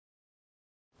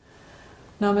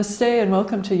Namaste and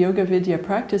welcome to Yoga Vidya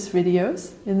practice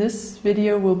videos. In this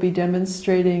video we'll be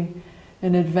demonstrating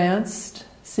an advanced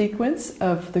sequence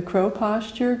of the crow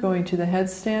posture, going to the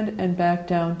headstand and back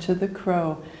down to the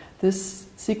crow. This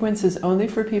sequence is only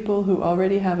for people who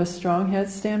already have a strong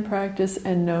headstand practice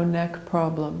and no neck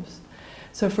problems.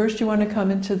 So first you want to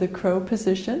come into the crow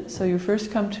position. So you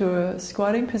first come to a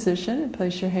squatting position and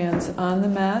place your hands on the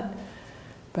mat,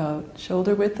 about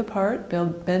shoulder width apart,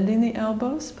 bending the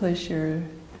elbows. Place your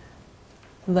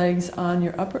legs on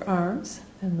your upper arms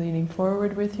and leaning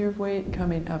forward with your weight,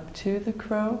 coming up to the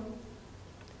crow.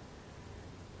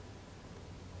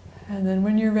 And then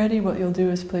when you're ready, what you'll do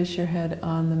is place your head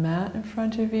on the mat in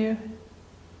front of you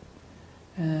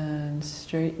and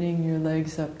straightening your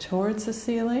legs up towards the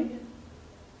ceiling.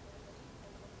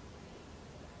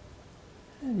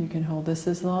 And you can hold this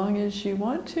as long as you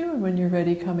want to, and when you're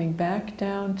ready, coming back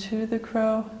down to the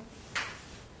crow.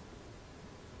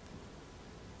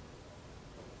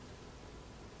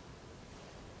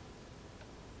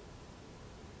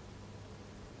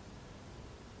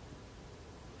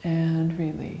 And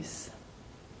release.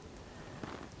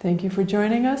 Thank you for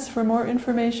joining us. For more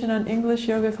information on English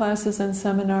yoga classes and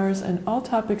seminars and all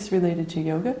topics related to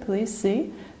yoga, please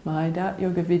see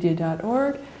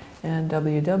my.yogavidya.org and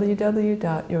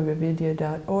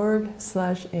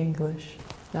www.yogavidya.org/English.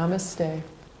 Namaste.